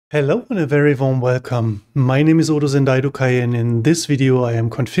Hello and a very warm welcome. My name is Odo Sendai-Dukai, and in this video I am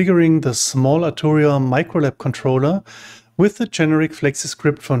configuring the small Arturia Microlab controller with the generic Flexi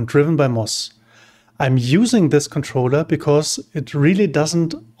script from Driven by Moss. I'm using this controller because it really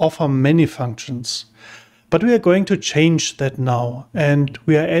doesn't offer many functions. But we are going to change that now, and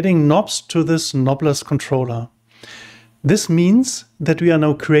we are adding knobs to this knobless controller. This means that we are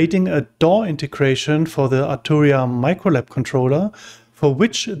now creating a DAW integration for the Arturia Microlab controller, for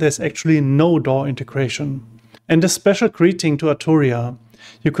which there's actually no DAW integration. And a special greeting to Arturia.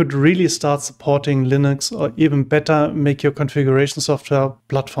 You could really start supporting Linux, or even better, make your configuration software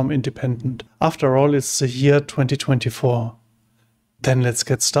platform independent. After all, it's the year 2024. Then let's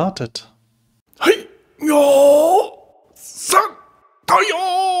get started. Hey, yo, san,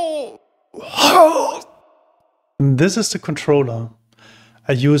 yo. This is the controller.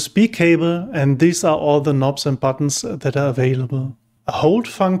 A USB cable, and these are all the knobs and buttons that are available. A hold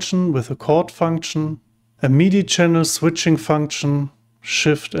function with a chord function, a Midi channel switching function,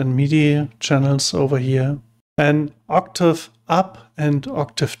 shift and Midi channels over here, an octave up and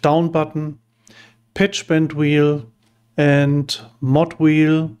octave down button, pitch bend wheel and mod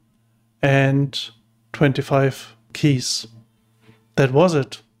wheel, and 25 keys. That was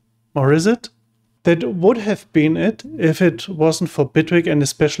it. Or is it? That would have been it if it wasn't for Bitwig and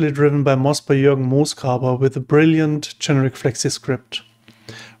especially Driven by Moss by Jürgen Moosgraber with a brilliant generic Flexi script.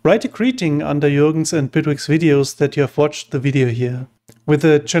 Write a greeting under Jürgen's and Bitwig's videos that you have watched the video here. With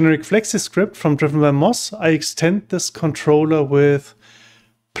the generic Flexi script from Driven by Moss, I extend this controller with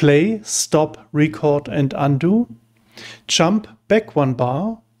play, stop, record and undo, jump back one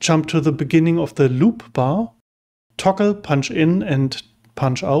bar, jump to the beginning of the loop bar, toggle, punch in and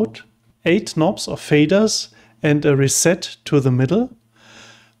punch out, 8 knobs or faders and a reset to the middle,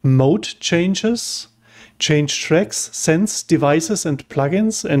 mode changes, change tracks, sense devices and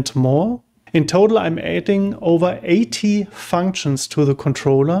plugins and more. In total I'm adding over 80 functions to the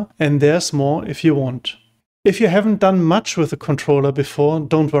controller, and there's more if you want. If you haven't done much with the controller before,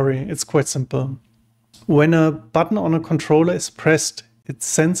 don't worry, it's quite simple. When a button on a controller is pressed, it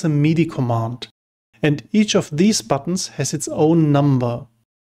sends a Midi command, and each of these buttons has its own number.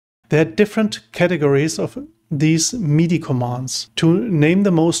 There are different categories of these Midi commands. To name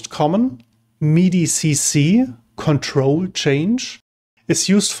the most common, Midi CC, control change, is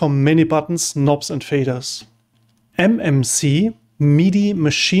used for many buttons, knobs and faders. MMC, Midi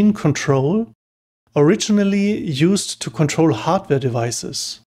machine control, originally used to control hardware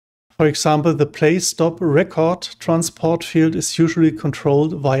devices. For example, the play, stop, record transport field is usually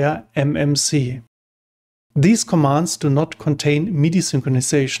controlled via MMC. These commands do not contain Midi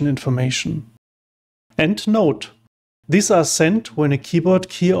synchronization information. And note, these are sent when a keyboard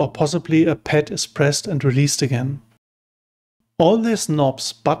key or possibly a pad is pressed and released again. All these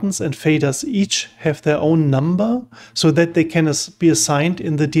knobs, buttons and faders each have their own number so that they can be assigned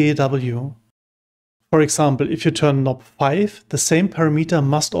in the DAW. For example, if you turn knob 5, the same parameter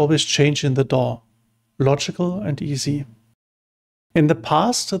must always change in the DAW. Logical and easy. In the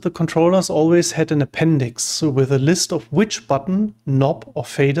past, the controllers always had an appendix with a list of which button, knob or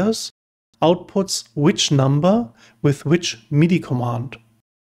faders outputs which number with which Midi command.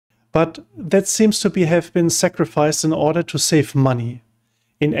 But that seems to have been sacrificed in order to save money.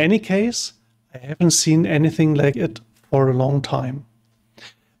 In any case, I haven't seen anything like it for a long time.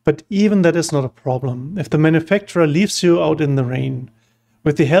 But even that is not a problem if the manufacturer leaves you out in the rain.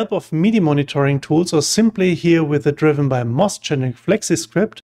 With the help of Midi monitoring tools, or simply here with the Driven by Moss generic Flexi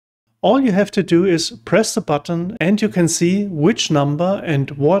script, all you have to do is press the button and you can see which number and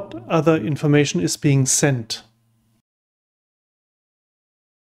what other information is being sent.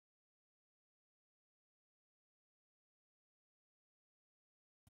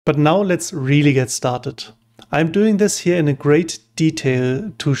 But now let's really get started. I'm doing this here in a great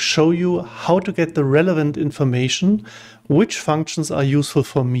detail to show you how to get the relevant information, which functions are useful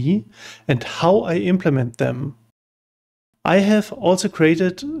for me, and how I implement them. I have also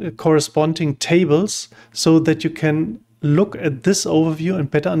created corresponding tables so that you can look at this overview and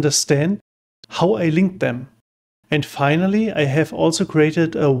better understand how I link them. And finally, I have also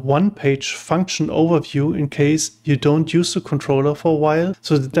created a one-page function overview in case you don't use the controller for a while,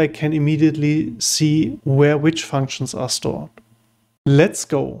 so that I can immediately see where which functions are stored. Let's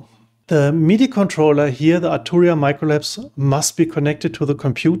go. The Midi controller here, the Arturia Microlab, must be connected to the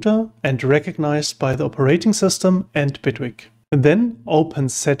computer and recognized by the operating system and Bitwig. And then open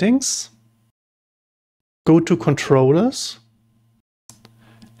Settings, go to Controllers,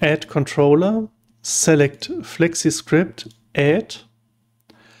 add controller, select Flexi script, add,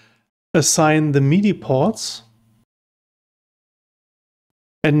 assign the Midi ports,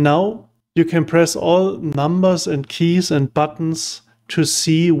 And now you can press all numbers and keys and buttons to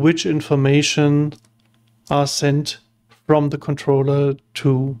see which information are sent from the controller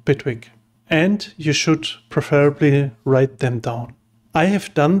to Bitwig. And you should preferably write them down. I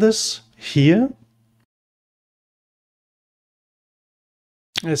have done this here,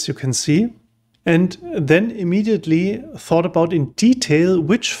 as you can see, and then immediately thought about in detail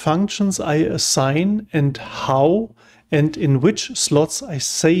which functions I assign and how and in which slots I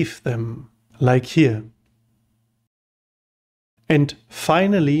save them, like here. And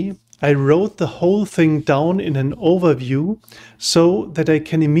finally, I wrote the whole thing down in an overview so that I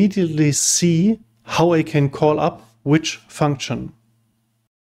can immediately see how I can call up which function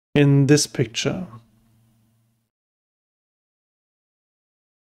in this picture.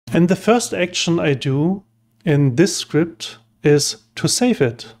 And the first action I do in this script is to save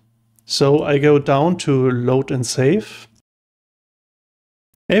it. So I go down to load and save.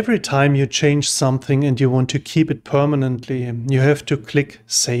 Every time you change something and you want to keep it permanently, you have to click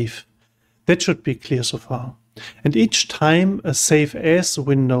save. That should be clear so far. And each time a save as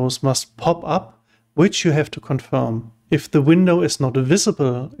window must pop up, which you have to confirm. If the window is not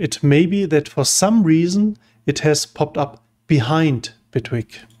visible, it may be that for some reason it has popped up behind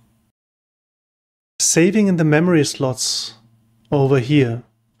Bitwig. Saving in the memory slots over here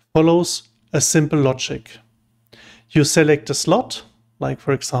follows a simple logic. You select a slot, like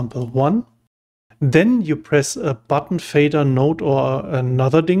for example 1, then you press a button fader node or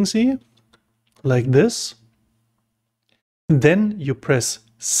another dingsy, like this. Then you press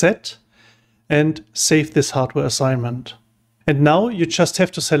set and save this hardware assignment. And now you just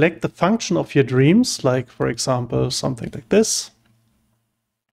have to select the function of your dreams, like for example something like this.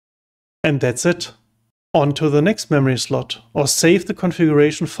 And that's it. On to the next memory slot, or save the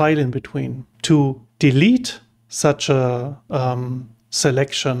configuration file in between. To delete such a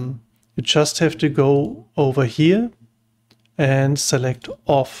selection, you just have to go over here and select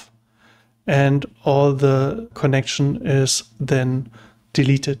off, and all the connection is then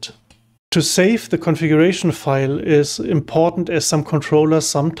deleted. To save the configuration file is important, as some controllers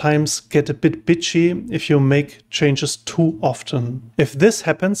sometimes get a bit bitchy if you make changes too often. If this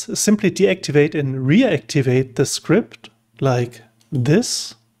happens, simply deactivate and reactivate the script, like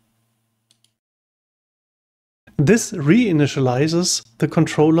this. This reinitializes the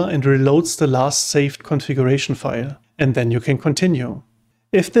controller and reloads the last saved configuration file, and then you can continue.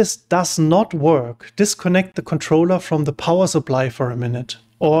 If this does not work, disconnect the controller from the power supply for a minute.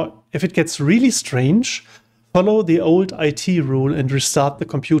 Or if it gets really strange, follow the old IT rule and restart the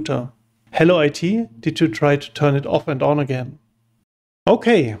computer. Hello IT, did you try to turn it off and on again?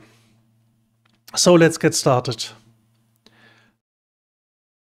 Okay, so let's get started.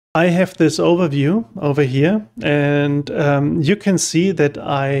 I have this overview over here, and you can see that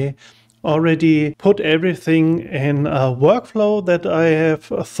I already put everything in a workflow that I have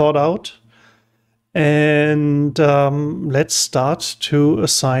thought out. And let's start to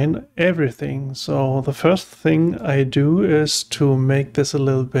assign everything. So the first thing I do is to make this a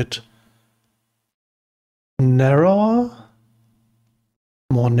little bit narrower,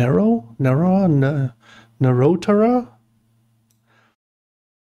 narrower,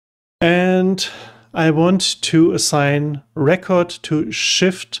 and I want to assign record to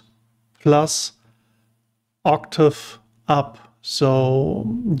shift plus octave up. So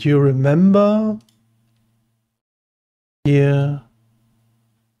you remember here,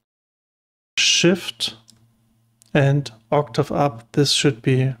 shift and octave up, this should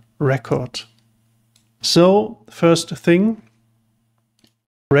be record. So first thing,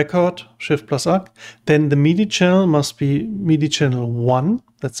 record, shift plus arc, then the Midi channel must be Midi channel 1,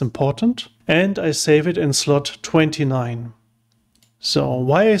 that's important, and I save it in slot 29. So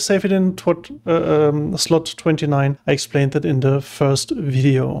why I save it in slot 29, I explained that in the first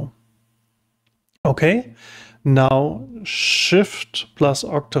video. Okay. Now shift plus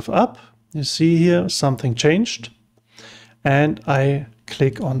octave up, you see here something changed, and I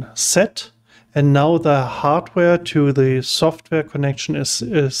click on set, and now the hardware to the software connection is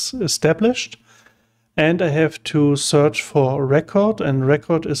established, and I have to search for record, and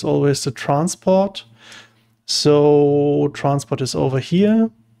record is always the transport. So transport is over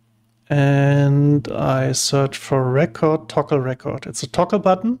here, and I search for record, toggle record. It's a toggle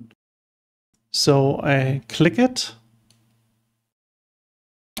button. So I click it,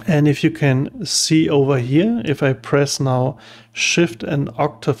 and if you can see over here, if I press now shift and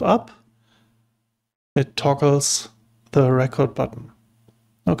octave up, it toggles the record button.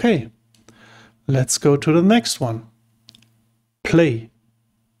 Okay, let's go to the next one. Play.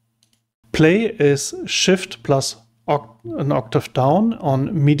 Play is shift plus an octave down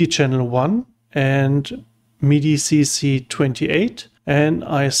on Midi channel 1 and Midi CC 28, and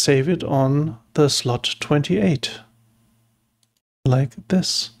I save it on the slot 28, like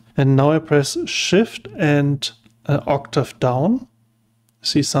this. And now I press Shift and an octave down.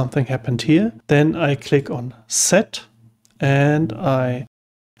 See, something happened here. Then I click on Set and I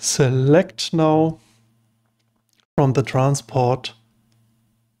select now from the transport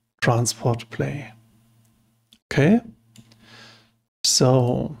play. Okay.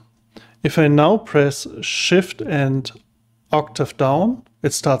 So if I now press Shift and octave down,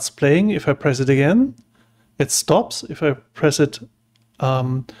 it starts playing. If I press it again, it stops. If I press it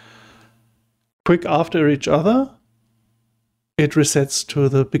quick after each other, it resets to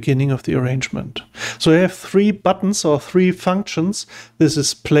the beginning of the arrangement. So I have 3 buttons or 3 functions. This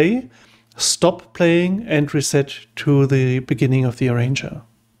is play, stop playing, and reset to the beginning of the arranger.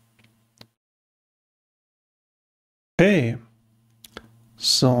 Okay,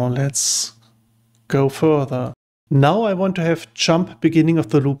 so let's go further. Now I want to have jump beginning of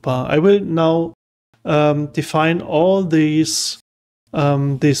the loop bar. I will now define all these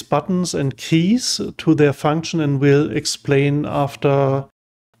buttons and keys to their function, and will explain after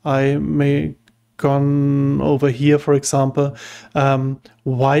I may gone over here, for example,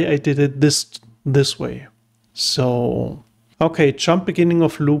 why I did it this way. So, okay, jump beginning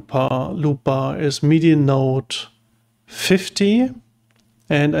of loop bar is Midi node 50,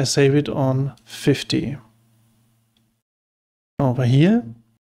 and I save it on 50 over here,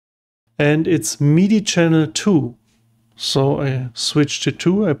 and it's Midi channel 2. So I switch to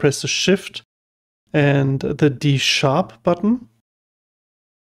 2, I press the Shift and the D sharp button,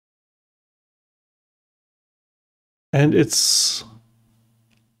 and it's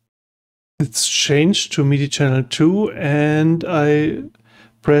changed to Midi channel 2, and I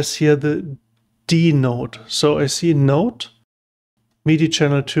press here the D node. So I see node, Midi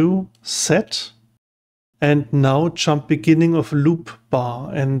channel 2, set, and now jump beginning of loop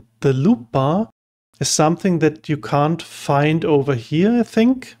bar. And the loop bar is something that you can't find over here, I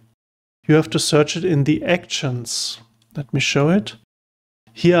think. You have to search it in the actions. Let me show it.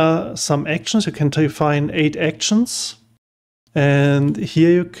 Here are some actions. You can define 8 actions. And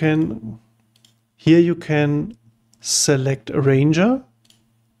here you can select arranger.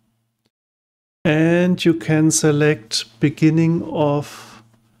 And you can select beginning of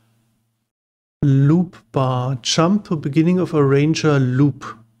loop bar, jump to beginning of arranger loop.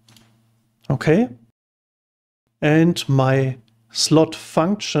 Okay. And my slot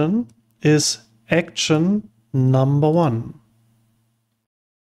function is action number 1.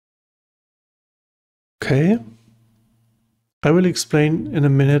 Okay. I will explain in a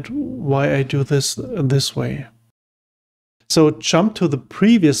minute why I do this way. So jump to the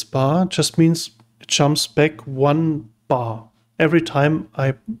previous bar just means it jumps back 1 bar every time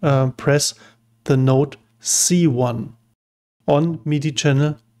I press the node C1 on Midi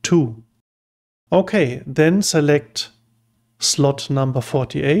channel 2. Okay, then select slot number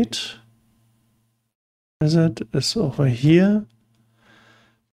 48. It's over here.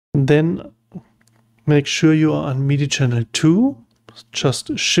 Then make sure you are on Midi channel 2.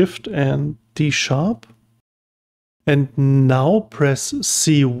 Just Shift and D sharp. And now press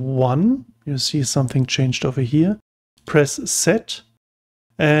C1. You see something changed over here. Press set.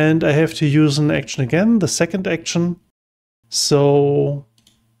 And I have to use an action again, the second action. So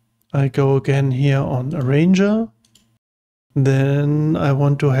I go again here on arranger. Then I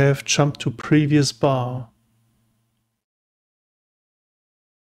want to have jump to previous bar.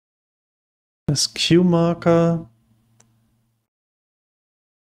 This Q marker.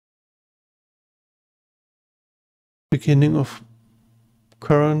 Beginning of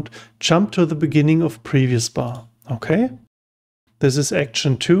current. Jump to the beginning of previous bar. Okay. This is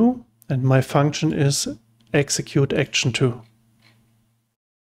action 2, and my function is execute action 2.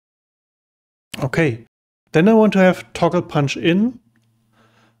 Okay, then I want to have toggle punch in.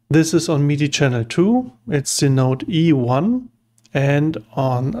 This is on Midi channel 2. It's the node E1 and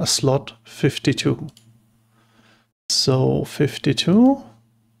on a slot 52. So 52.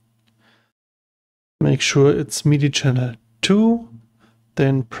 Make sure it's Midi channel 2.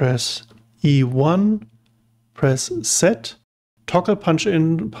 Then press E1, press set. Toggle punch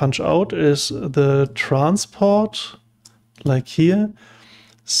in, punch out is the transport, like here.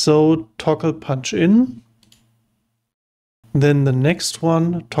 So toggle punch in. Then the next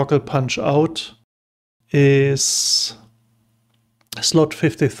one, toggle punch out, is slot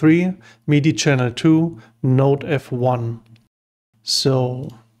 53, Midi channel 2, node F1. So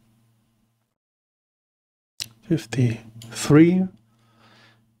 53,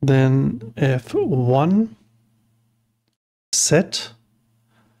 then F1. set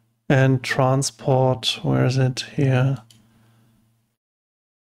and transport, where is it here?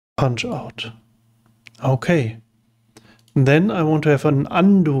 Punch out. Okay. Then I want to have an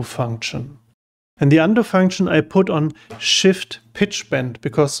undo function. And the undo function I put on shift pitch bend,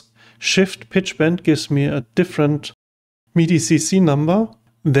 because shift pitch bend gives me a different MIDI CC number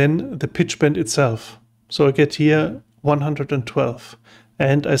than the pitch bend itself. So I get here 112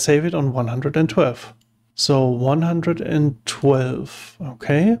 and I save it on 112. So 112,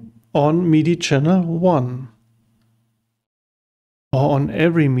 okay, on MIDI channel 1. Or on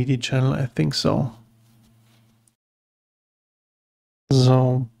every MIDI channel, I think so.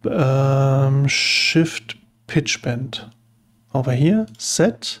 So shift pitch bend over here,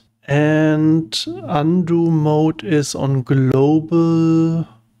 set, and undo mode is on global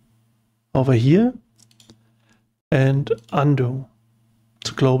over here, and undo.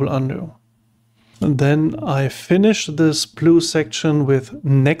 It's global undo. And then I finish this blue section with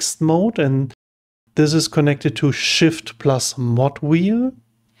next mode, and this is connected to shift plus mod wheel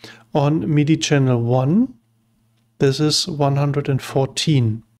on MIDI channel 1. This is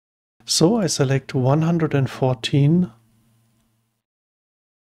 114. So I select 114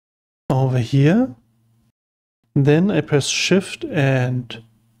 over here. Then I press shift and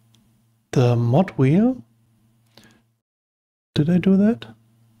the mod wheel. Did I do that?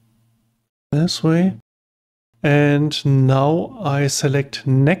 This way. And now I select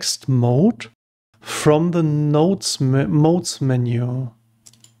next mode from the modes menu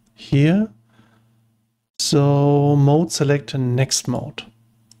here. So mode select next mode.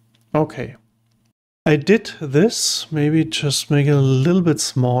 Okay. I did this, maybe just make it a little bit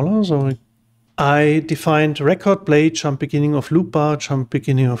smaller. So I defined record play, jump beginning of loop bar, jump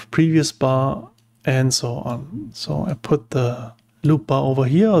beginning of previous bar, and so on. So I put the loop bar over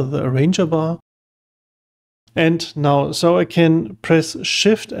here, or the arranger bar. And now, so I can press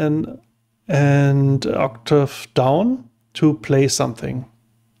shift and octave down to play something.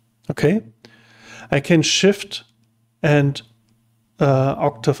 Okay. I can shift and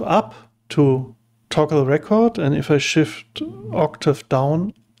octave up to toggle record, and if I shift octave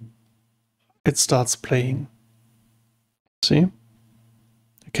down, it starts playing. See?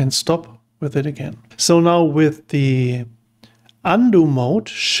 I can stop with it again. So now with the undo mode,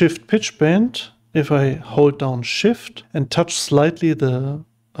 shift pitch bend, if I hold down shift and touch slightly the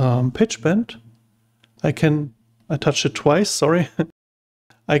pitch bend, I touched it twice, sorry.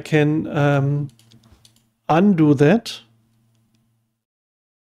 I can undo that.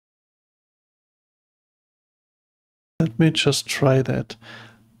 Let me just try that.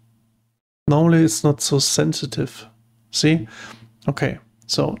 Normally it's not so sensitive. See? Okay,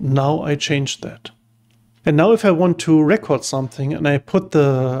 so now I changed that. And now if I want to record something and I put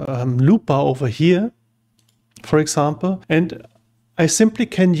the loop bar over here, for example, and I simply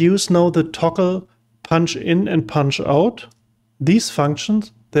can use now the toggle punch in and punch out, these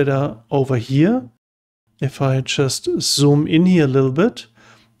functions that are over here. If I just zoom in here a little bit,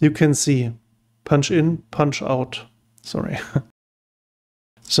 you can see punch in, punch out. Sorry.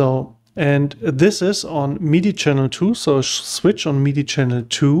 So, and this is on MIDI channel 2, so switch on MIDI channel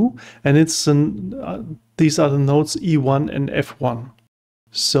 2, and it's these are the notes E1 and F1.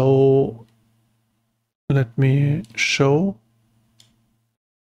 So let me show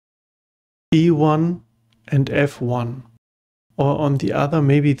E1 and F1. Or on the other,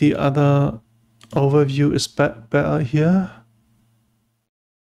 maybe the other overview is better here.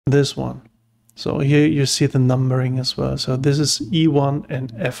 This one. So here you see the numbering as well. So this is E1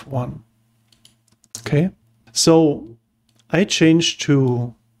 and F1. Okay. So I changed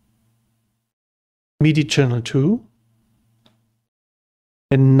to MIDI channel 2.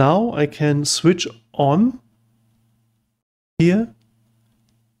 And now I can switch on here,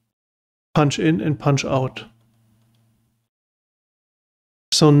 punch in and punch out.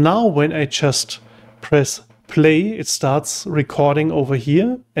 So now when I just press play, it starts recording over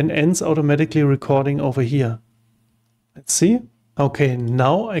here and ends automatically recording over here. Let's see. Okay,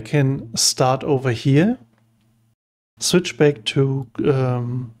 now I can start over here, switch back to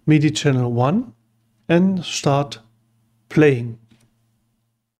MIDI channel 1 and start playing.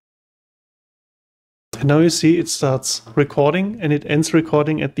 And now you see it starts recording and it ends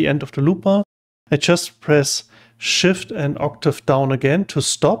recording at the end of the loop bar. I just press shift and octave down again to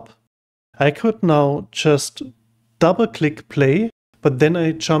stop. I could now just double click play, but then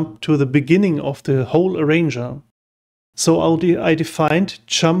I jump to the beginning of the whole arranger. So I defined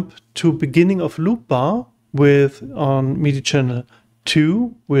jump to beginning of loop bar with on MIDI channel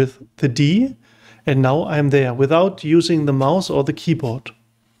 2 with the D, and now I'm there without using the mouse or the keyboard.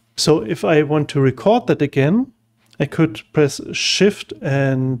 So if I want to record that again, I could press Shift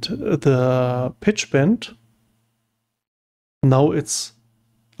and the pitch bend. Now it's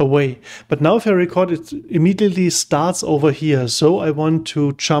away. But now if I record, it immediately starts over here. So I want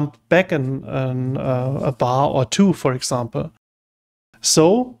to jump back a bar or two, for example.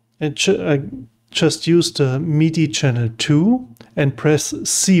 So I just use the Midi channel 2 and press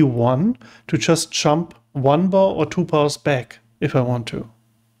C1 to just jump 1 bar or 2 bars back if I want to.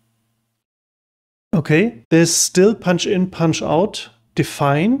 Okay, there's still punch in, punch out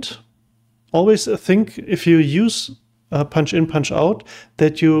defined. Always think if you use punch in, punch out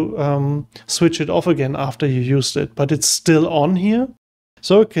that you switch it off again after you used it, but it's still on here.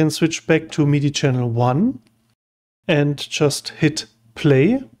 So I can switch back to Midi channel 1 and just hit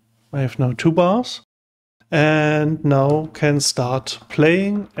play. I have now 2 bars and now can start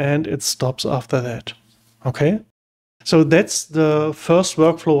playing and it stops after that. Okay. So that's the first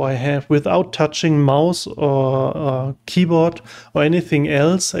workflow I have without touching mouse or keyboard or anything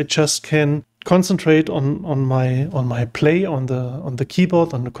else. I just can concentrate on my play on the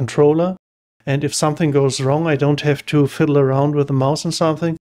keyboard, on the controller. And if something goes wrong, I don't have to fiddle around with the mouse and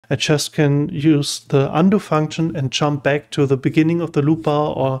something. I just can use the undo function and jump back to the beginning of the loop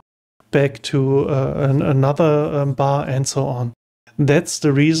bar or back to another bar and so on. That's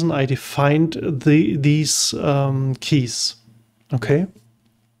the reason I defined these keys. Okay.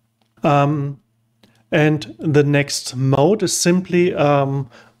 And the next mode is simply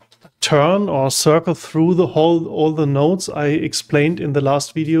turn or circle through all the nodes I explained in the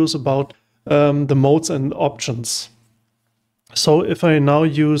last videos about the modes and options. So if I now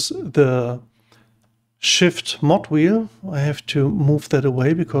use the Shift mod wheel, I have to move that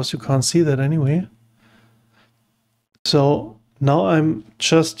away because you can't see that anyway. So now I'm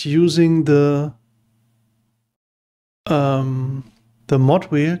just using the mod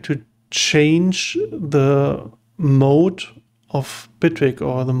wheel to change the mode of Bitwig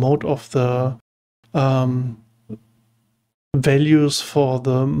or the mode of the values for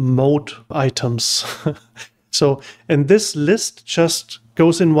the mode items. So, and this list just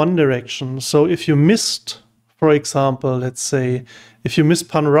goes in one direction. So if you missed, for example, let's say, if you missed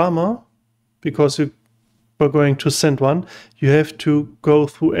panorama because you were going to send one, you have to go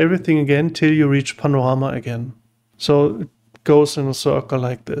through everything again till you reach panorama again. So it goes in a circle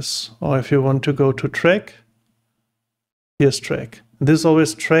like this. Or if you want to go to track, here's track. This is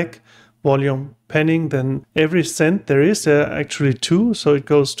always track, volume, panning, then every send there are actually 2, so it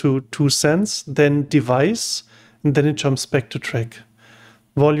goes to 2 sends, then device, and then it jumps back to track.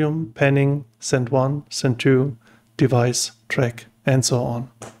 Volume, panning, send 1, send 2, device, track, and so on.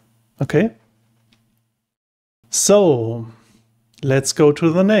 Okay? So, let's go to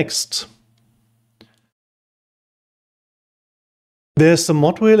the next. There's the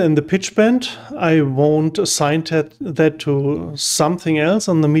mod wheel and the pitch bend. I won't assign that to something else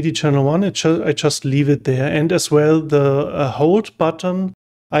on the Midi channel 1. I just leave it there. And as well, the hold button.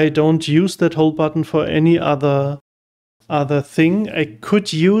 I don't use that hold button for any other thing. I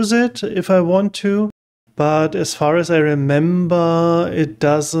could use it if I want to, but as far as I remember, it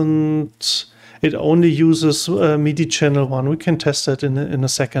doesn't. It only uses Midi channel 1. We can test that in a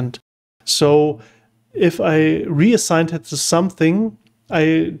second. So if I reassigned it to something,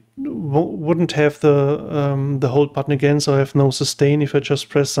 I wouldn't have the hold button again, so I have no sustain. If I just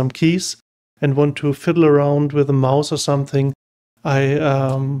press some keys and want to fiddle around with a mouse or something, I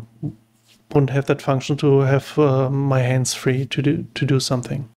wouldn't have that function to have my hands free to do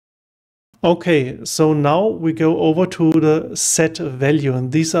something. Okay, so now we go over to the set value,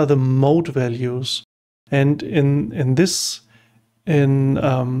 and these are the mode values. And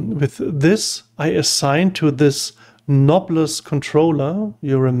with this, I assign to this knobless controller.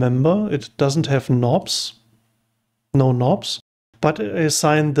 You remember, it doesn't have knobs, no knobs, but I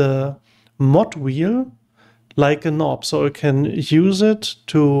assign the mod wheel like a knob, so I can use it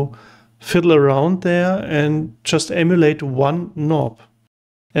to fiddle around there and just emulate one knob.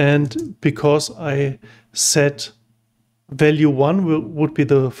 And because I set value 1 would be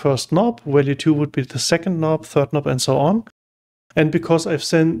the first knob, value 2 would be the second knob, third knob, and so on. And because I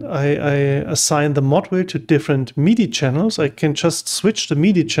assign the mod wheel to different Midi channels, I can just switch the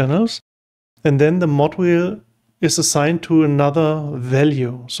Midi channels, and then the mod wheel is assigned to another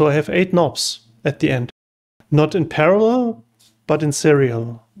value. So I have 8 knobs at the end. Not in parallel, but in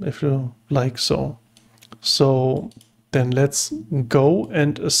serial, if you like so. So then let's go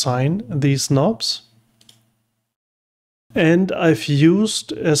and assign these knobs. And I've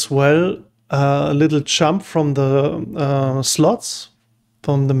used as well a little jump from the slots,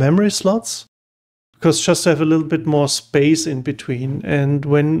 from the memory slots, because just to have a little bit more space in between. And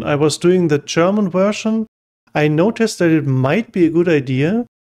when I was doing the German version, I noticed that it might be a good idea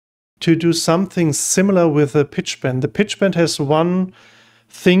to do something similar with a pitch bend. The pitch bend has one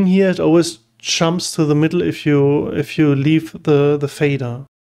thing here, it always jumps to the middle if you leave the fader.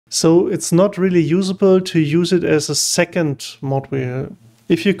 So it's not really usable to use it as a second mod wheel.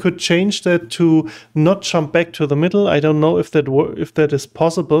 If you could change that to not jump back to the middle, I don't know if that is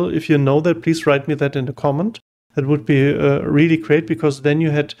possible. If you know that, please write me that in the comment. That would be really great, because then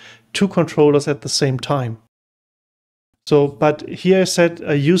you had two controllers at the same time. So, but here I said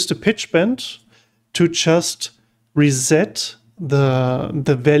I used the pitch bend to just reset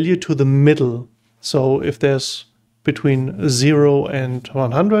the value to the middle. So if there's between 0 and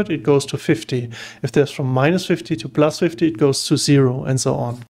 100, it goes to 50. If there's from -50 to +50, it goes to 0, and so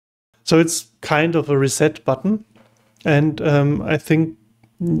on. So it's kind of a reset button. And I think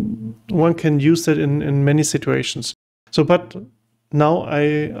one can use that in many situations. So, but now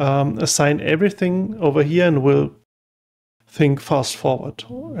I assign everything over here and will think fast forward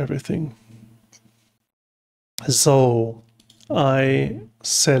everything. So I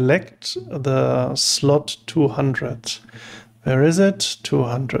select the slot 200. Where is it?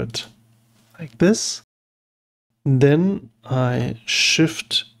 200. Like this. Then I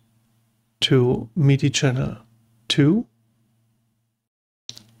shift to MIDI channel 2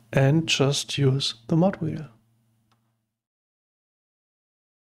 and just use the mod wheel.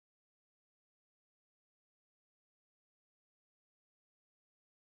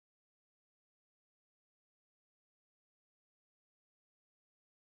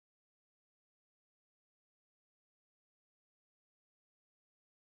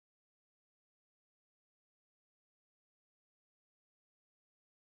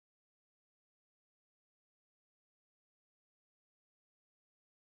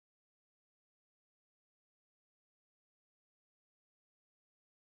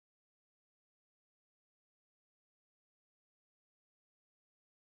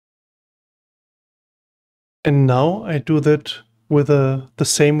 And now I do that with the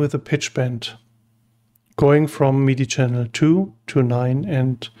same with the pitch bend, going from MIDI channel 2 to 9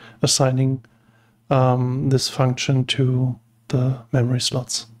 and assigning this function to the memory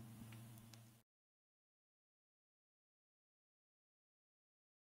slots.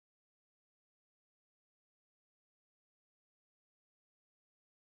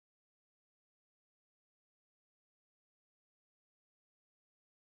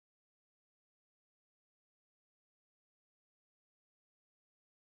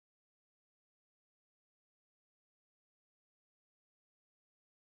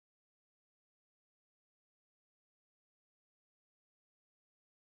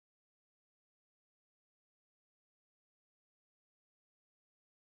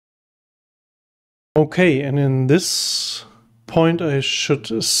 Okay, and in this point I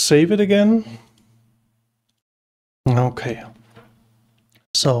should save it again. Okay,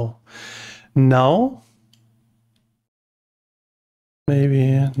 so now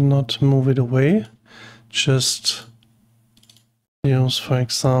maybe not move it away, just use, for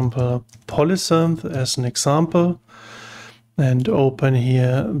example, Polysynth as an example and open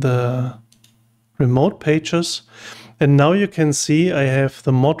here the remote pages. And now you can see I have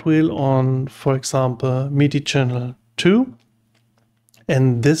the mod wheel on, for example, MIDI channel 2.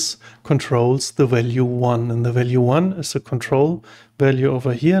 And this controls the value 1. And the value 1 is the control value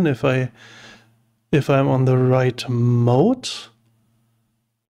over here. And if I'm on the right mode,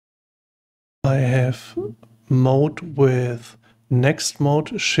 I have mode with next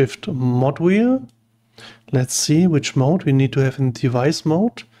mode, shift mod wheel. Let's see which mode we need to have in device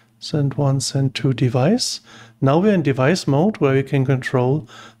mode. Send 1, send 2 device. Now we're in device mode where we can control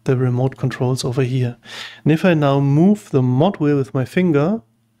the remote controls over here. And if I now move the mod wheel with my finger,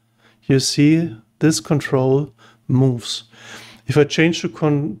 you see this control moves. If I change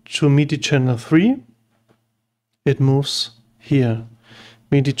to MIDI channel 3, it moves here.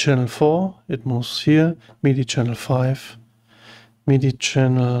 MIDI channel 4, it moves here. MIDI channel 5, MIDI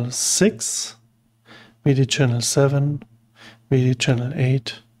channel 6, MIDI channel 7, MIDI channel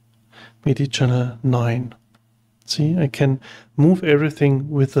 8, MIDI channel 9. See, I can move everything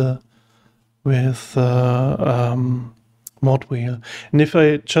with mod wheel. And if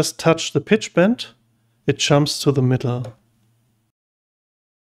I just touch the pitch bend, it jumps to the middle.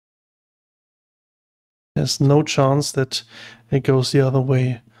 There's no chance that it goes the other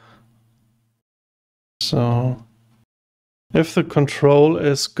way. So if the control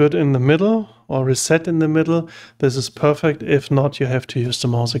is good in the middle or reset in the middle, this is perfect. If not, you have to use the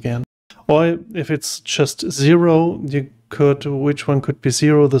mouse again. Or if it's just 0, you could, which one could be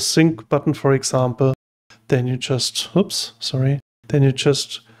 0? The sync button, for example. Then you just, then you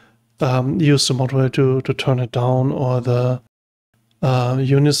just use the module to turn it down, or the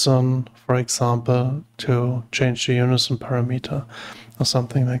unison, for example, to change the unison parameter or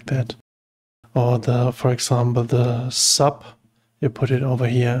something like that. Or the, for example, the sub, you put it over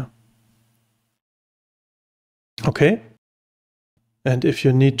here. Okay. And if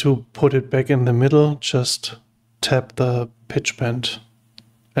you need to put it back in the middle, just tap the pitch bend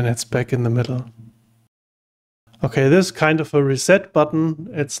and it's back in the middle. Okay, this is kind of a reset button.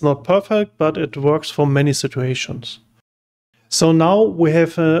 It's not perfect, but it works for many situations. So now we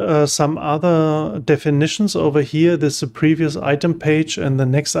have some other definitions over here. This is the previous item page, and the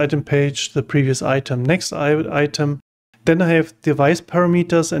next item page, the previous item, next item. Then I have device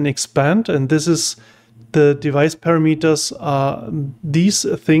parameters and expand, and this is the device parameters are these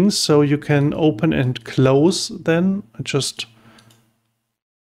things, so you can open and close them. I just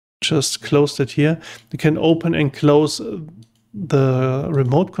closed it here. You can open and close the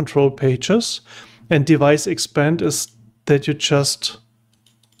remote control pages, and device expand is that you just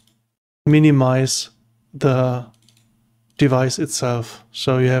minimize the device itself.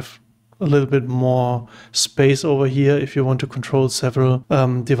 So you have a little bit more space over here if you want to control several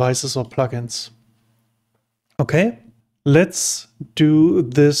devices or plugins. Okay, let's do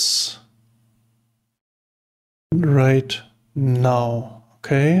this right now.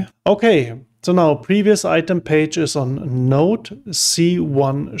 Okay, so now previous item page is on node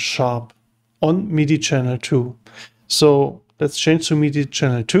C1 sharp on MIDI channel 2. So let's change to MIDI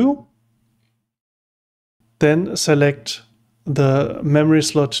channel 2. Then select the memory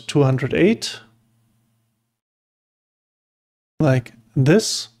slot 208, like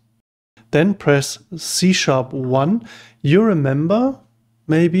this. Then press C#1. You remember,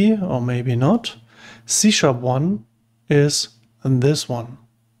 maybe or maybe not, C#1 is this one.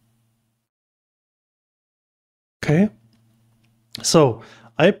 Okay, so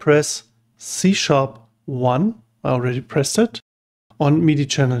I press C#1. I already pressed it on MIDI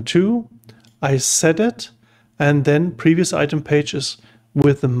channel 2. I set it, and then previous item page is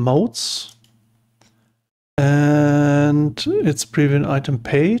with the modes, and it's previous item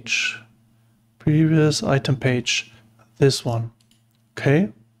page, this one.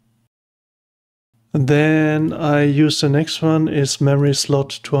 Okay. And then I use the next one is memory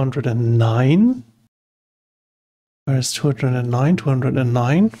slot 209. Where's 209?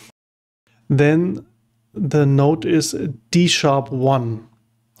 209. Then the note is D#1.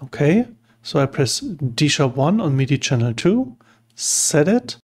 Okay, so I press D#1 on MIDI channel 2, set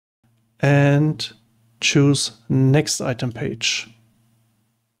it, and choose next item page.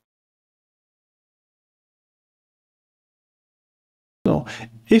 So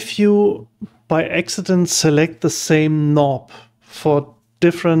if you by accident select the same knob for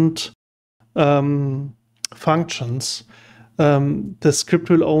different functions, the script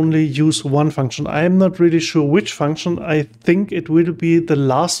will only use one function. I am not really sure which function. I think it will be the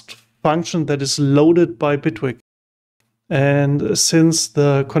last function that is loaded by Bitwig. And since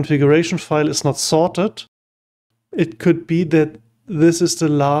the configuration file is not sorted, it could be that this is the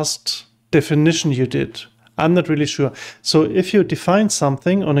last definition you did. I'm not really sure. So if you define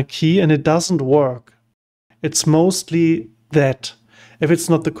something on a key and it doesn't work, it's mostly that. If it's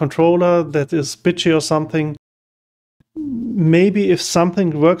not the controller that is bitchy or something, maybe if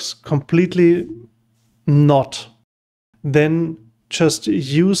something works completely not, then just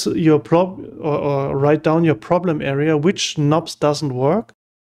use your or write down your problem area, which knobs doesn't work,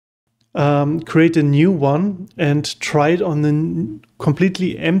 create a new one and try it on the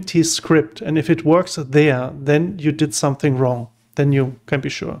completely empty script. And if it works there, then you did something wrong. Then you can be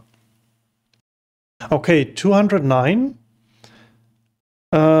sure. Okay, 209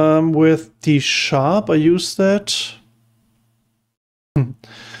 with D#. I use that.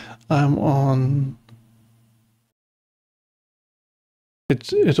 I'm on.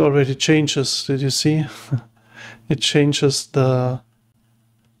 It already changes. Did you see? It changes the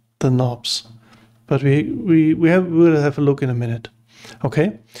knobs, but we'll have a look in a minute.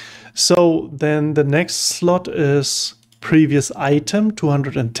 Okay, so then the next slot is previous item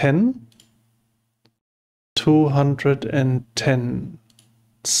 210. 210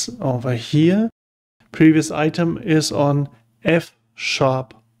 over here. Previous item is on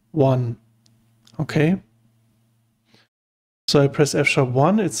F#1. Okay. So I press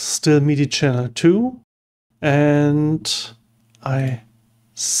F#1. It's still MIDI channel 2, and I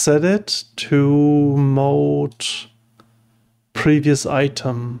set it to mode previous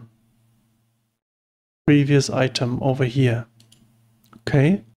item. Previous item over here.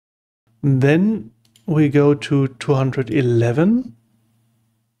 Okay. Then we go to 211.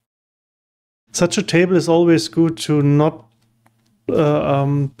 Such a table is always good to not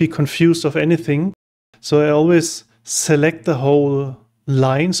be confused of anything. So I always select the whole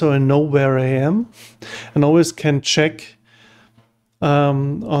line so I know where I am, and always can check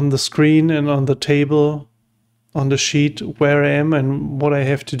on the screen and on the table, on the sheet, where I am and what I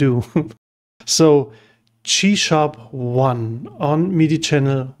have to do. So G#1 on MIDI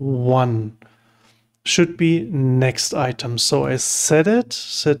channel 1 should be next item. So I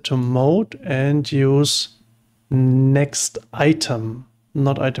set to mode and use next item,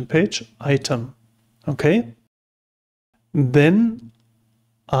 not item page, item. Okay. Then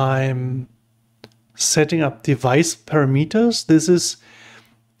I'm setting up device parameters. This is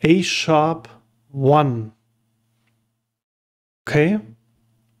A#1. Okay.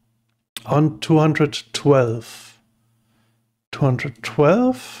 On 212.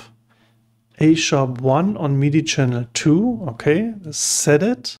 212. A#1 on MIDI channel 2. Okay. Set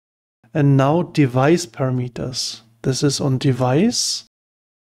it. And now device parameters. This is on device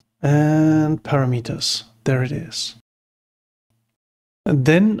and parameters. There it is. And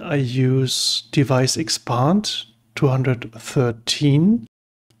then I use device expand 213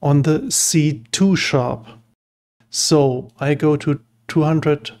 on the C2 sharp. So I go to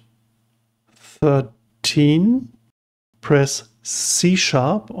 213, press C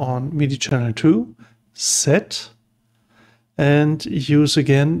sharp on MIDI channel 2, set, and use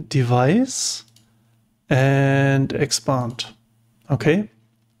again device and expand. Okay.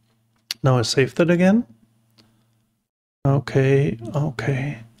 Now I save that again. Okay.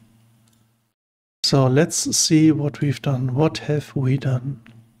 So let's see what we've done. What have we done?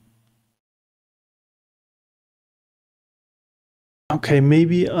 Okay,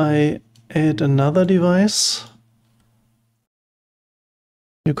 maybe I add another device.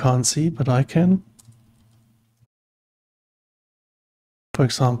 You can't see, but I can. For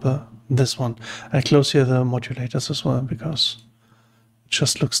example, this one. I close here the modulators as well because it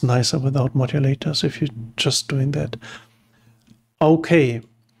just looks nicer without modulators if you're just doing that. Okay,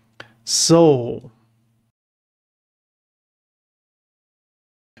 so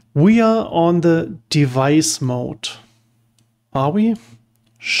we are on the device mode. Are we?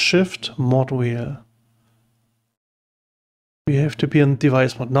 Shift mod wheel. We have to be on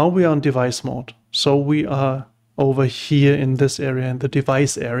device mode. Now we are on device mode. So we are over here in this area, in the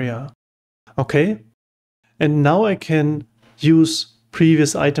device area. Okay. And now I can use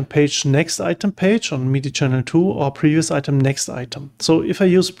previous item page, next item page on MIDI channel 2 or previous item, next item. So if I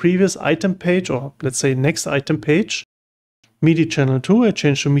use previous item page or let's say next item page, MIDI channel 2, I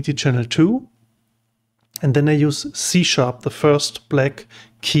change to MIDI channel 2. And then I use C sharp, the first black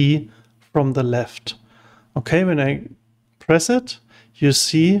key from the left. Okay, when I press it, you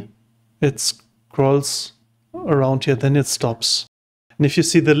see it scrolls around here, then it stops. And if you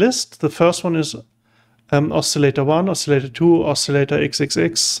see the list, the first one is oscillator 1, oscillator 2, oscillator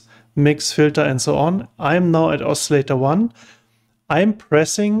XXX, mix, filter, and so on. I'm now at oscillator 1. I'm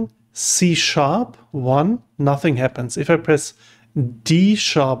pressing C sharp 1, nothing happens. If I press D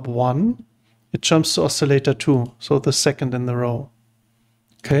sharp 1, it jumps to oscillator 2, so the second in the row.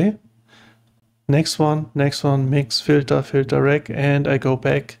 Okay. Next one, mix, filter, filter, rec, and I go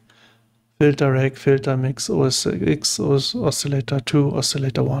back. Filter, rec, filter, mix, OSX, oscillator 2,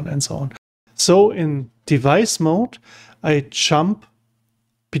 oscillator 1, and so on. So in device mode, I jump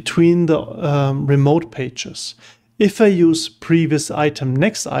between the remote pages. If I use previous item,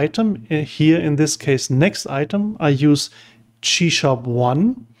 next item, here in this case, next item, I use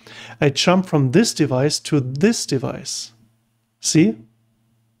G#1. I jump from this device to this device. See?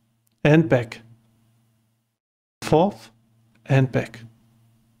 And back. Forth and back.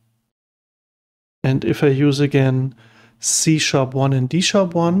 And if I use again C#1 and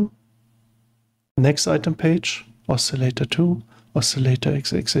D#1, next item page, oscillator 2, oscillator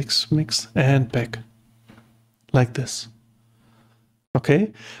XXX mix, and back. Like this.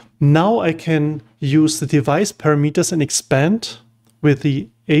 Okay. Now I can use the device parameters and expand with the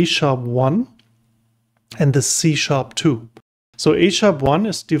A#1 and the C#2. So A#1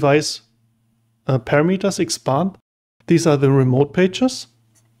 is device parameters expand. These are the remote pages.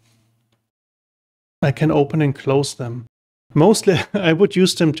 I can open and close them. Mostly I would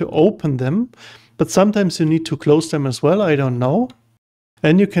use them to open them, but sometimes you need to close them as well. I don't know.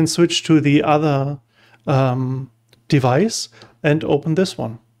 And you can switch to the other device and open this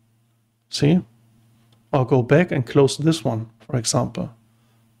one. See? Or go back and close this one, for example.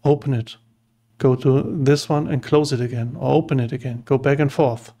 Open it. Go to this one and close it again, or open it again. Go back and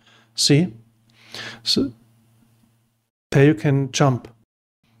forth. See? So there you can jump.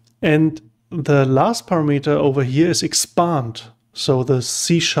 And the last parameter over here is expand. So the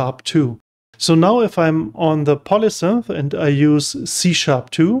C#2. So now if I'm on the polysynth and I use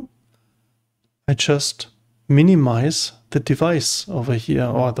C#2, I just minimize the device over here,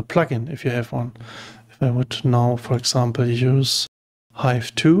 or the plugin if you have one. If I would now, for example, use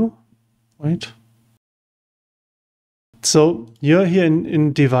Hive 2, wait. So you're here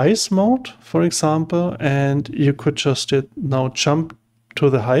in device mode, for example, and you could just now jump to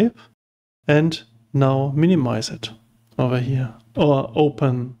the Hive and now minimize it over here, or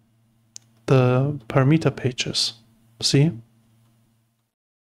open the parameter pages. See?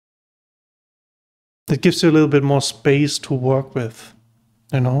 It gives you a little bit more space to work with,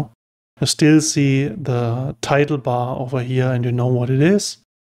 you know? You still see the title bar over here and you know what it is,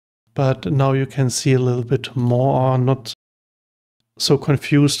 but now you can see a little bit more, or not so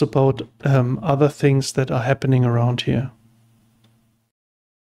confused about other things that are happening around here.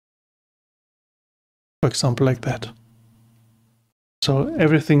 For example, like that. So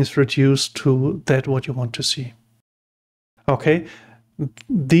everything is reduced to that what you want to see. Okay,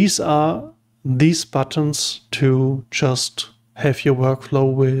 these are these buttons to just have your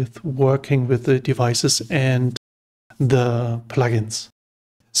workflow with working with the devices and the plugins.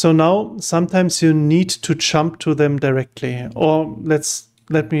 So now sometimes you need to jump to them directly, or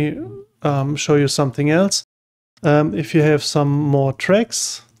let me show you something else. If you have some more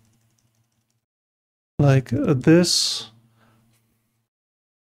tracks like this,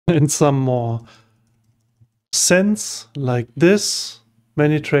 and some more scents like this,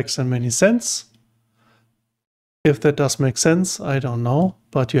 many tracks and many scents. If that does make sense, I don't know,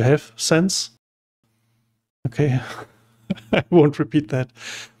 but you have sense. Okay, I won't repeat that.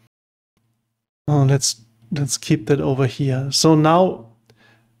 Oh, let's keep that over here. So now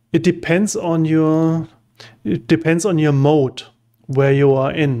it depends on your mode where you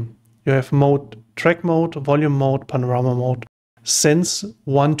are in. You have mode, track mode, volume mode, panorama mode, sense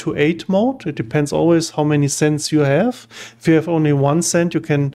 1 to 8 mode. It depends always how many cents you have. If you have only 1 cent,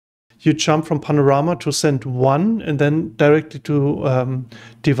 you jump from panorama to cent 1 and then directly to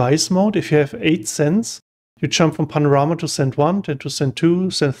device mode. If you have 8 cents, you jump from panorama to cent 1, then to cent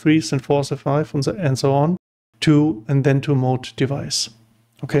 2, cent 3, cent 4, cent 5, and so on, and then to mode device.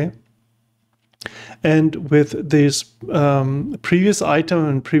 Okay. And with this previous item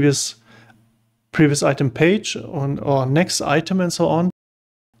and previous item page or next item and so on,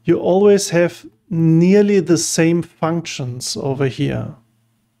 you always have nearly the same functions over here.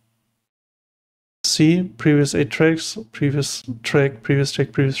 See, previous 8 tracks, previous track, previous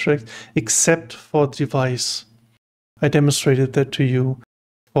track, previous track, except for device. I demonstrated that to you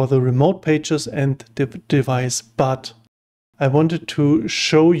for the remote pages and the device, but I wanted to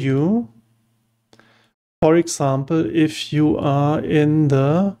show you, for example, if you are in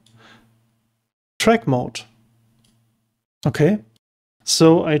the track mode. Okay,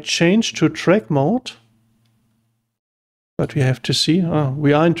 so I changed to track mode, but we have to see,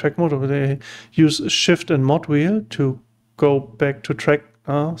 we are in track mode. Over there, use Shift and Mod wheel to go back to track.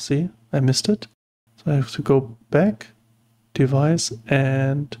 See, I missed it. So I have to go back, device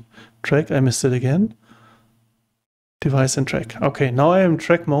and track. I missed it again. Device and track. Okay, now I am in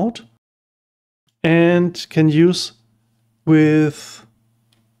track mode and can use with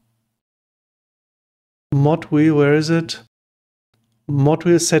mod wheel. Where is it? Mod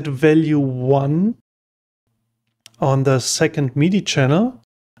wheel set value 1 on the second Midi channel.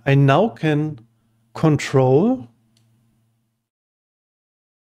 I now can control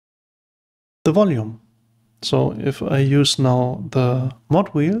the volume. So if I use now the mod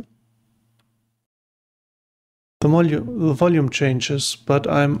wheel, the volume changes, but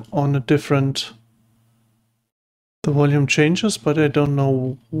I'm on a different. The volume changes, but I don't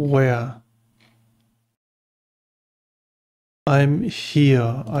know where. I'm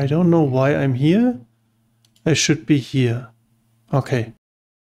here. I don't know why I'm here. I should be here. Okay.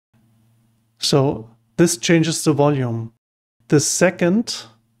 So this changes the volume. The second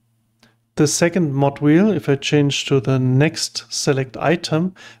mod wheel, if I change to the next select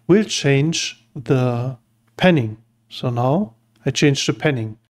item, will change the panning. So now I change the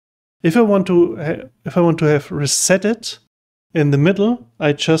panning. If I want to have reset it in the middle,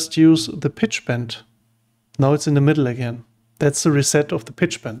 I just use the pitch bend. Now it's in the middle again. That's the reset of the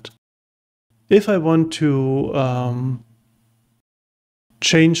pitch bend. If I want to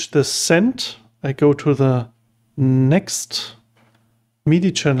change the scent, I go to the next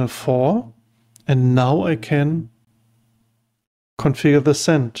Midi channel 4, and now I can configure the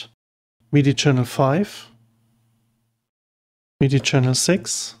scent. Midi channel 5, Midi channel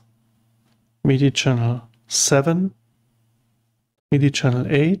 6, Midi channel 7, Midi channel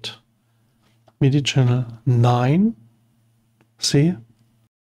 8, Midi channel 9. See?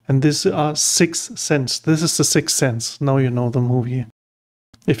 And these are Sixth Sense. This is the Sixth Sense. Now you know the movie.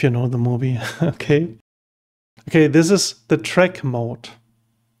 If you know the movie, okay. Okay, this is the track mode.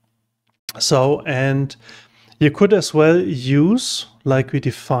 So, and you could as well use, like we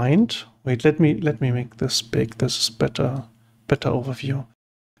defined. Wait, let me make this big. This is better overview.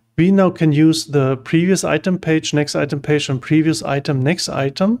 We now can use the previous item page, next item page, and previous item, next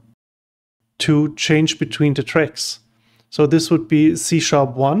item to change between the tracks. So this would be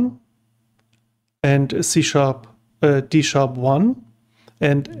C#1 and C#, D#1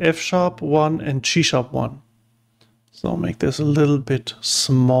 and F#1 and G#1. So I'll make this a little bit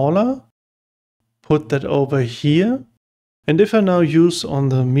smaller. Put that over here. And if I now use on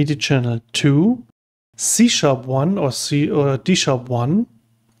the MIDI channel 2, C#1 or D#1,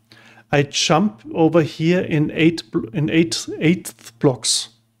 I jump over here in eighth blocks.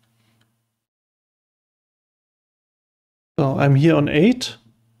 So I'm here on 8,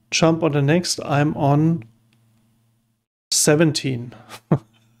 jump on the next, I'm on 17.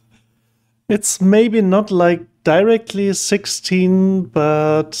 It's maybe not like directly 16,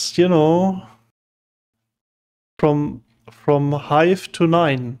 but you know, from hive to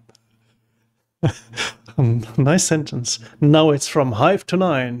 9. Nice sentence. Now it's from hive to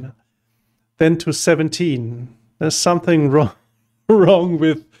 9, then to 17. There's something wrong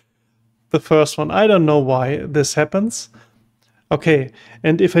with the first one. I don't know why this happens. Okay,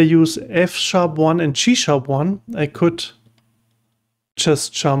 and if I use F#1 and G#1, I could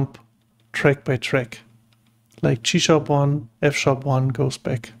just jump track by track. Like G#1, F#1 goes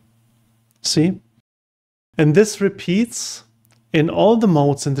back. See? And this repeats in all the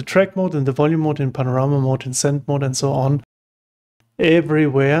modes, in the track mode, in the volume mode, in panorama mode, in send mode, and so on,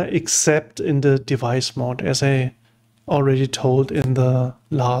 everywhere except in the device mode, as I already told in the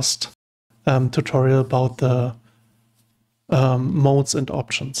last tutorial about the modes and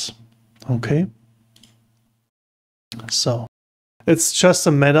options. Okay, so it's just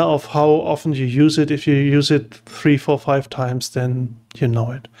a matter of how often you use it. If you use it 3, 4, 5 times, then you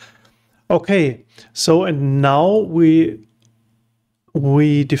know it. Okay, so and now we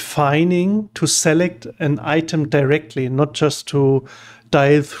defining to select an item directly, not just to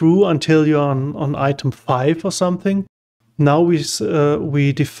dial through until you're on item 5 or something. Now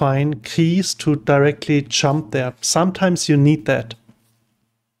we define keys to directly jump there. Sometimes you need that,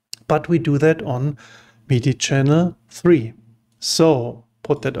 but we do that on MIDI channel 3. So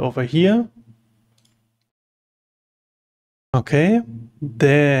put that over here. Okay,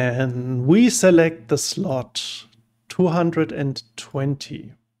 then we select the slot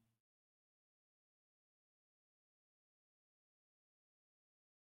 220.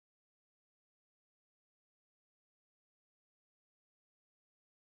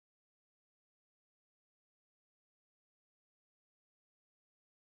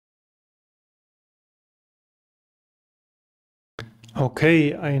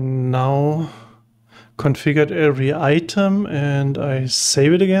 Okay, I now configured every item and I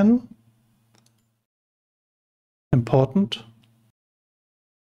save it again. Important.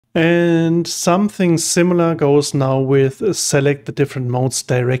 And something similar goes now with select the different modes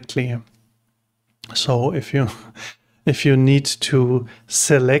directly. So if you need to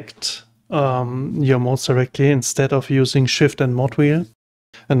select your modes directly instead of using Shift and Mod wheel,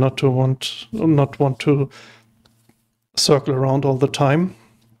 and not want to circle around all the time.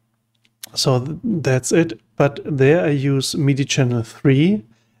 So that's it. But there I use MIDI channel 3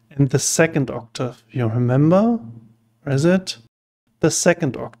 and the second octave. You remember? Where is it? The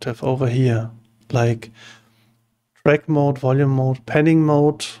second octave over here. Like track mode, volume mode, panning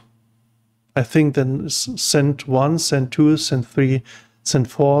mode. I think then send 1, send 2, send 3,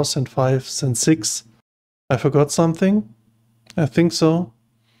 send 4, send 5, send 6. I forgot something? I think so.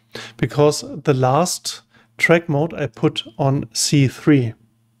 Because the last track mode I put on C3.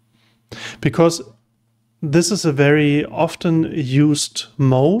 Because this is a very often used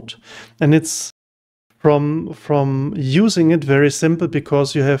mode, and it's from using it very simple,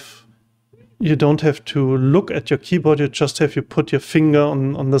 because you don't have to look at your keyboard, you just have to put your finger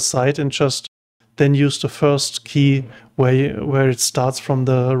on the side and just then use the first key where it starts from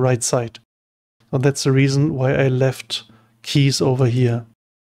the right side. So that's the reason why I left keys over here.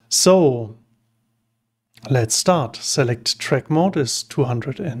 So let's start. Select track mode is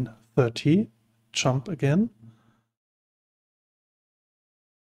 230. Jump again.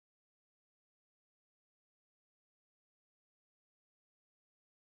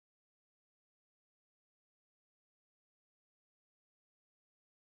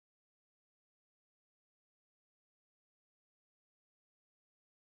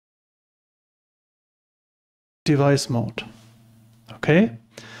 Device mode. Okay.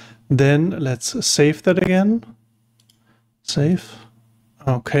 Then let's save that again. Save.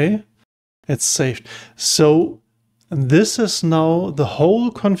 Okay, it's saved. So this is now the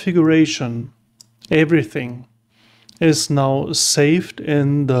whole configuration. Everything is now saved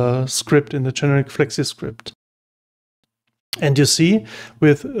in the script, in the generic Flexi script. And you see,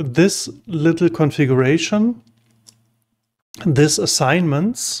 with this little configuration, this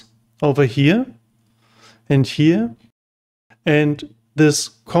assignments over here and here, and this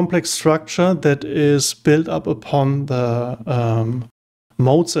complex structure that is built up upon the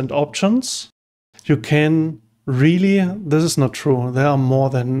modes and options, you can really, this is not true. There are more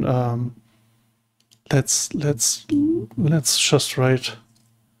than, let's just write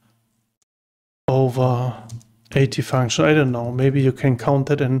over 80 functions. I don't know, maybe you can count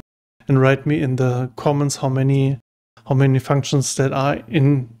that and write me in the comments how many functions that are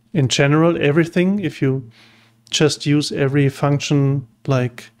in general, everything. If you just use every function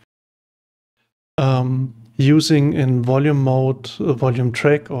like using in volume mode, volume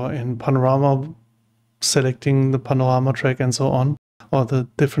track, or in panorama, selecting the panorama track and so on, or the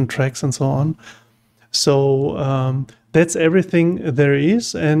different tracks and so on. So that's everything there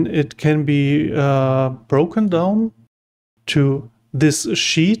is, and it can be broken down to this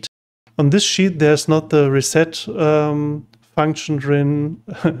sheet. On this sheet, there's not the reset function drin.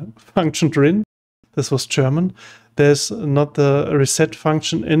 This was German. There's not the reset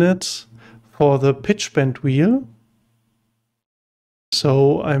function in it for the pitch bend wheel.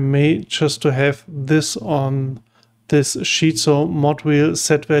 So I may just to have this on this sheet. So mod wheel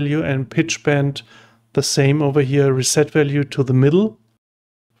set value and pitch bend the same over here, reset value to the middle,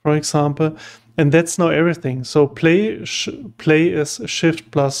 for example. And that's now everything. So play is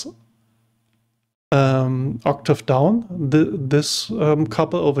shift plus octave down, this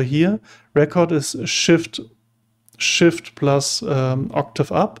couple over here. Record is shift plus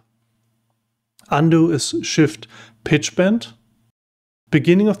octave up. Undo is shift pitch bend.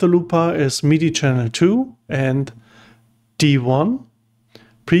 Beginning of the loop bar is MIDI channel 2 and D1.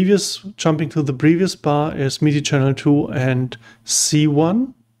 Jumping to the previous bar is MIDI channel 2 and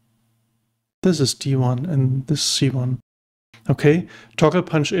C1. This is D1 and this is C1. Okay, toggle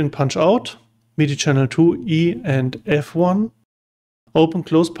punch in, punch out. MIDI channel 2, E and F1. Open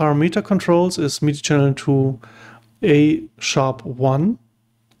close parameter controls is MIDI channel 2, A sharp 1.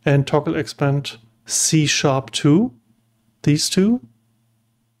 And toggle expand C sharp 2. These two.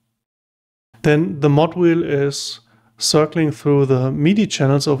 Then the mod wheel is circling through the MIDI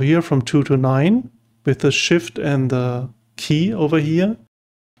channels over here from 2 to 9 with the shift and the key over here,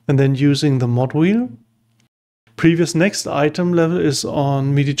 and then using the mod wheel. Previous next item level is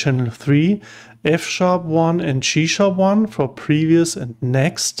on MIDI channel 3, F sharp 1 and G sharp 1 for previous and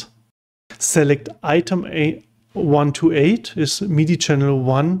next. Select item 1 to 8 is MIDI channel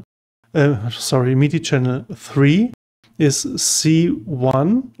 1, MIDI channel 3 is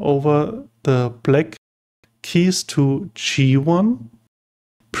C1 over the black keys to G1.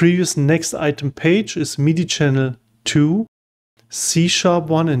 Previous next item page is MIDI channel 2, C sharp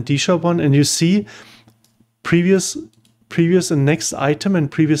 1 and D sharp 1, and you see previous and next item and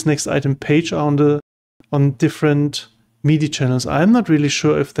previous next item page are on different MIDI channels. I'm not really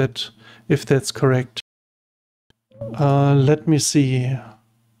sure if that's correct. Let me see.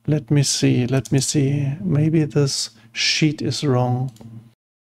 Maybe this sheet is wrong.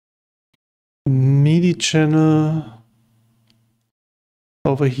 MIDI channel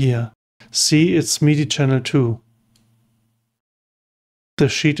over here. See, it's MIDI channel 2. The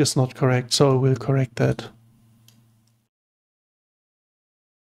sheet is not correct, so I will correct that.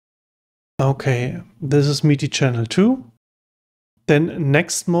 Okay, this is MIDI channel 2. Then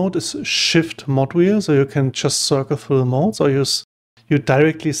next mode is shift mod wheel, so you can just circle through the modes, or you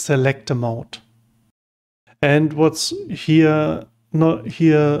directly select a mode. And what's here, not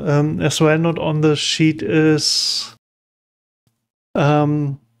here as well, not on the sheet is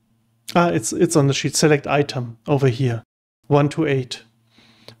it's on the sheet. Select item over here, 1 to 8,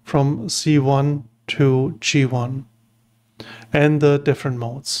 from C1 to G1, and the different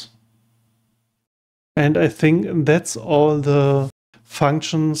modes. And I think that's all the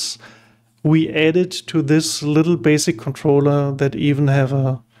functions we added to this little basic controller that even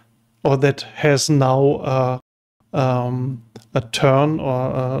have that has now a turn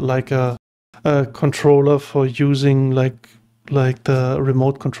or like a controller for using like the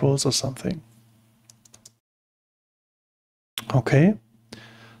remote controls or something. Okay.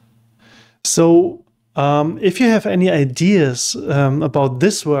 So if you have any ideas about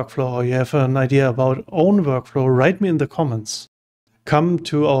this workflow, or you have an idea about own workflow, write me in the comments. Come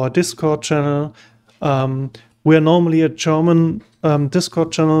to our Discord channel, We are normally a German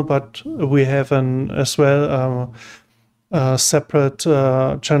Discord channel, but we have as well a separate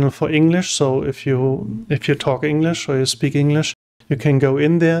channel for English. So if you talk English or you speak English, you can go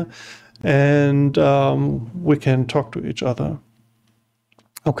in there and we can talk to each other.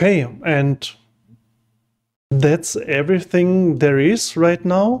 Okay, and that's everything there is right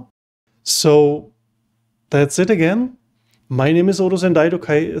now. So that's it again. My name is Odo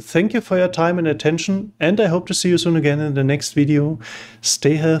Sendai-Dokai. Thank you for your time and attention, and I hope to see you soon again in the next video.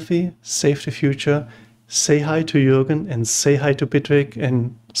 Stay healthy, save the future, say hi to Jürgen, and say hi to Bitwig,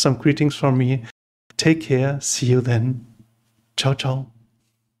 and some greetings from me. Take care, see you then. Ciao, ciao.